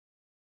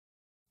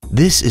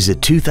This is a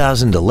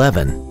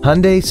 2011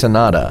 Hyundai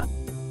Sonata.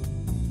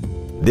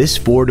 This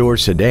four-door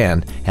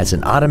sedan has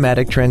an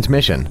automatic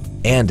transmission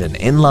and an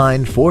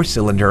inline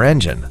four-cylinder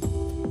engine.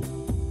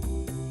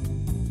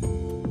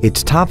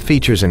 Its top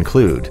features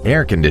include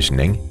air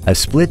conditioning, a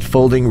split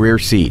folding rear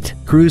seat,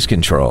 cruise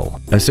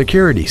control, a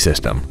security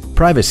system,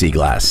 privacy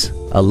glass,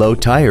 a low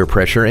tire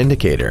pressure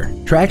indicator,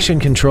 traction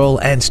control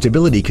and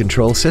stability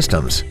control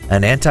systems,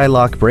 an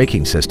anti-lock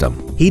braking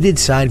system, heated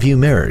side view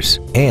mirrors,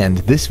 and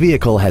this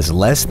vehicle has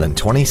less than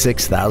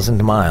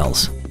 26,000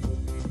 miles.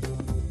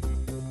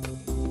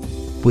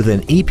 With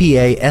an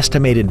EPA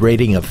estimated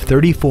rating of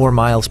 34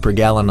 miles per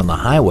gallon on the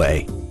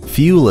highway,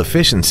 fuel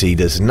efficiency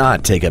does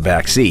not take a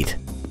back seat.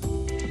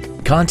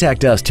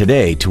 Contact us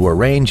today to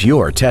arrange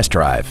your test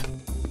drive.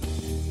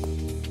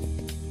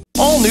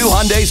 All new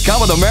Hyundais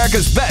come with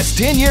America's best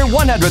 10-year,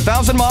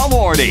 100,000-mile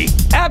warranty.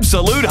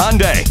 Absolute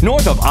Hyundai,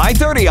 north of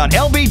I-30 on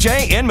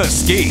LBJ in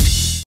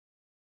Mesquite.